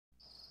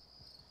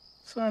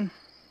Son,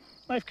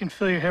 life can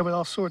fill your head with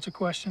all sorts of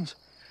questions.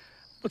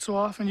 But so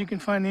often you can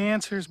find the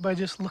answers by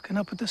just looking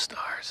up at the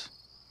stars.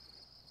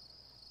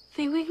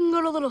 Think we can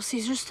go to Little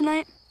Caesars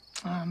tonight?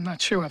 I'm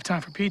not sure we'll have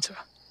time for pizza.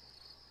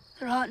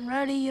 They're hot and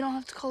ready. You don't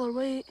have to call or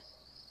wait.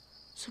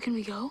 So can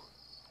we go?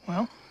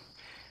 Well,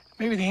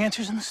 maybe the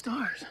answer's in the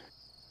stars.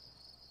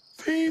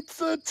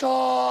 Pizza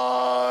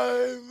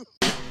time!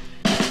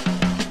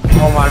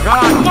 Oh my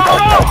God!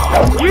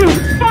 No! You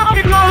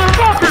fucking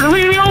motherfucker!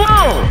 Leave me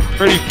alone!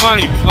 Pretty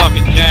funny,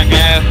 fucking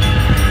jackass.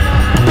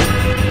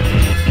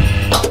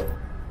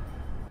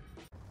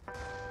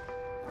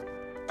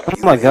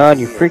 Oh my God,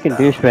 you freaking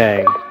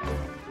douchebag.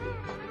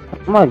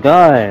 Oh my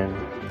God.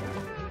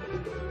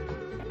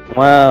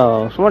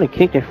 Wow, somebody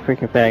kicked a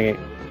freaking faggot.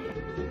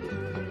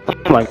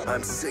 Oh my God.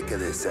 I'm sick of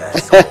this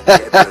asshole.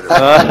 Get rid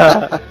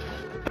of him.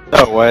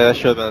 No way, that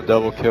should have been a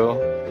double kill.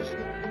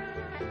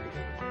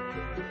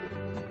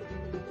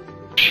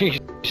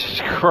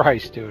 Jesus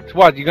Christ, dude.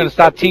 What, you gonna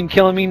start team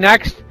killing me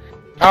next?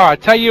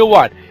 Alright, tell you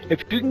what.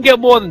 If you can get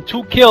more than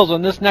 2 kills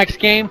on this next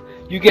game,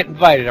 you get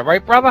invited,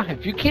 alright, brother?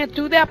 If you can't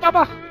do that,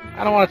 brother,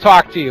 I don't want to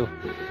talk to you.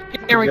 I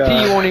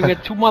guarantee you won't even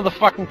get 2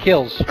 motherfucking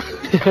kills.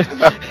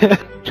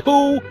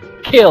 2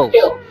 kills.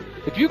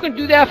 If you can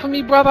do that for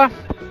me, brother,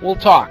 we'll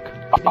talk.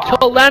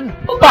 Until then,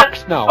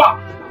 fucks no.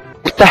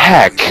 What the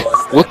heck?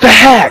 What the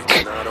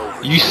heck?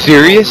 You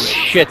serious?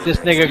 Shit, this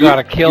nigga got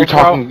a kill,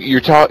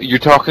 you're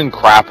talking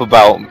crap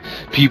about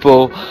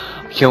people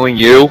killing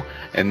you,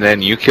 and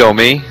then you kill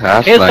me?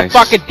 That's Here's nice. the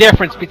fucking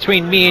difference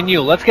between me and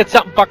you. Let's get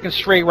something fucking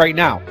straight right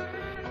now.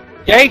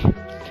 Okay?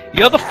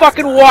 You're the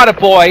fucking water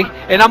boy,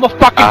 and I'm a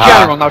fucking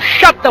general. Now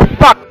shut the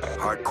fuck.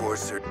 Hardcore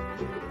sir.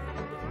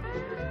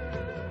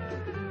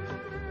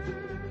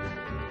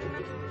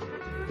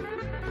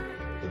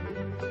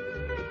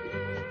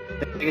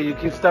 Nigga, you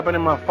keep stepping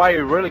in my fire,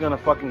 you're really gonna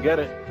fucking get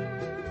it.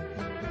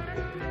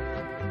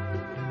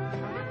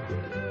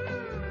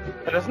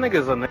 Hey, this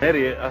nigga's an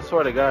idiot, I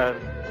swear to God.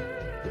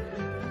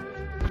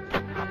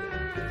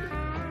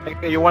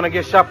 Nigga, you wanna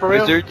get shot for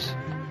real? Wizards?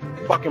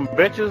 Fucking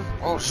bitches.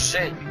 Oh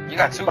shit, you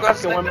got 2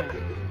 guns, Fucking women.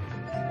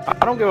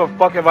 I don't give a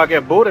fuck if I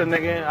get booted,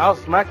 nigga. I'll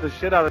smack the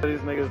shit out of these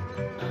niggas.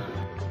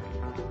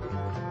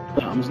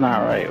 Something's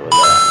not right with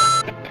that.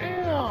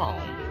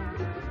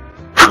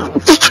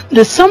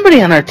 Did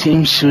somebody on our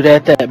team shoot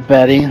at that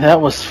Betty? That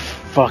was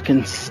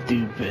fucking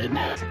stupid.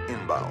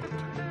 Inbound.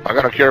 I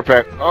got a care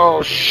pack.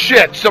 Oh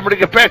shit! Somebody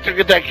get back to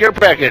get that care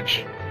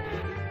package.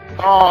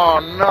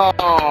 Oh no!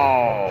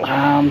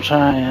 I'm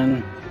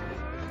trying.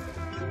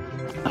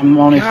 I'm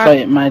only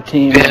fighting my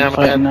team. I'm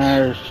fighting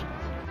ours.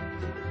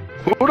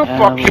 Who the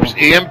fuck keeps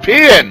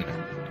EMPing?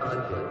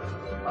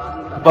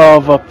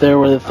 Above up there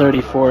where the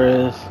 34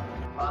 is.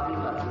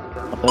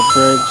 The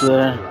bridge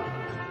there.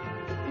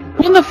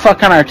 Who the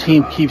fuck on our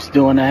team keeps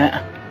doing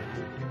that?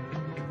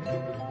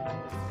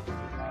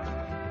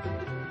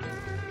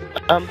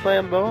 I'm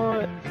playing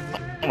boy.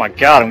 Oh my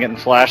God, I'm getting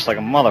flashed like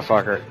a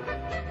motherfucker.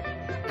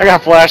 I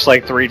got flashed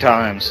like 3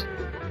 times.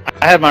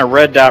 I had my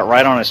red dot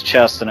right on his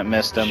chest and it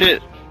missed him.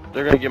 Shit,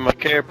 they're gonna get my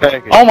care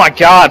package. Oh my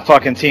God,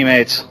 fucking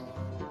teammates.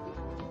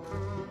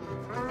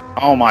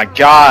 Oh my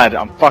God,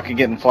 I'm fucking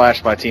getting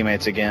flashed by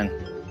teammates again.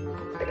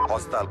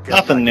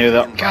 Nothing new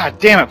though. God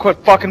damn it,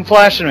 quit fucking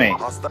flashing me.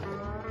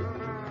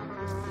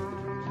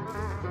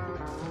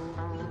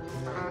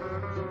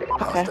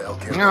 Okay.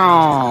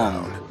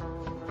 No.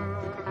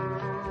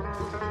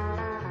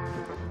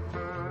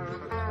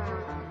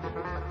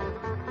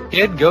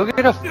 Kid, go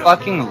get a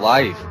fucking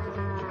life.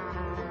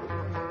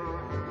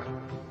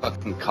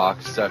 Fucking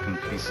cocksucking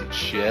piece of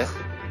shit.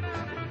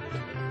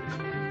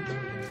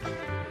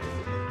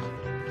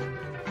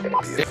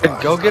 Kid,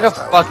 go get a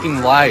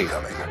fucking life.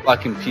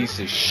 Fucking piece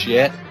of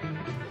shit.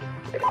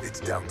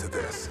 It's down to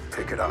this.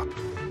 Pick it up.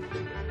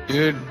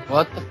 Dude,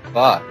 what the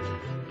fuck?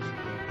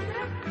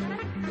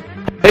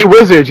 Hey,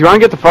 Wizards, you wanna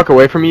get the fuck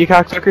away from me, you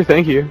cocksucker?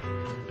 Thank you.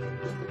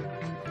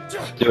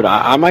 Dude,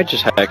 I might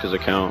just hack his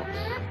account.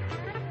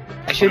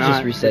 I should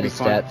just reset his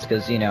stats,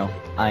 because, you know,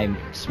 I'm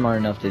smart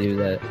enough to do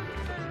that.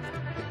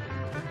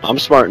 I'm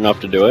smart enough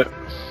to do it.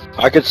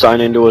 I could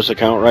sign into his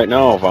account right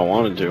now if I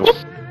wanted to.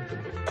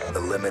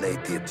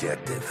 Eliminate the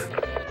objective.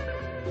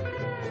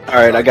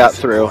 Alright, I got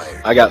through.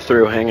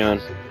 Hang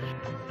on.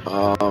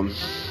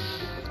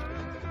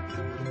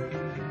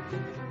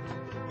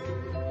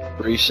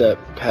 Reset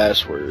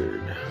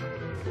password.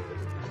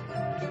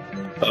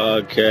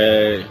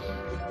 Okay.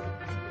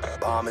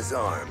 Bomb is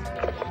armed.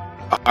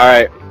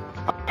 Alright.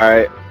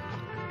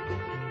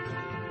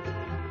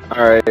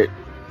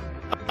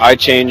 I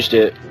changed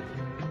it.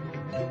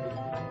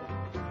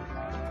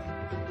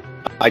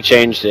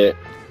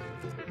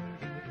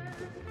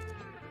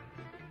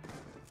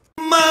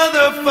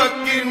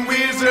 Motherfucking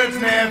wizards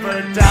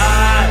never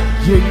die.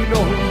 Yeah, you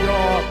know who we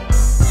are.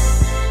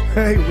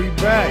 Hey, we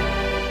back.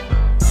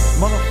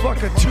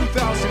 Motherfucker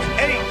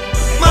 2008.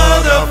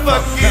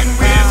 Motherfucking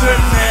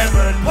wizards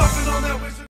never die.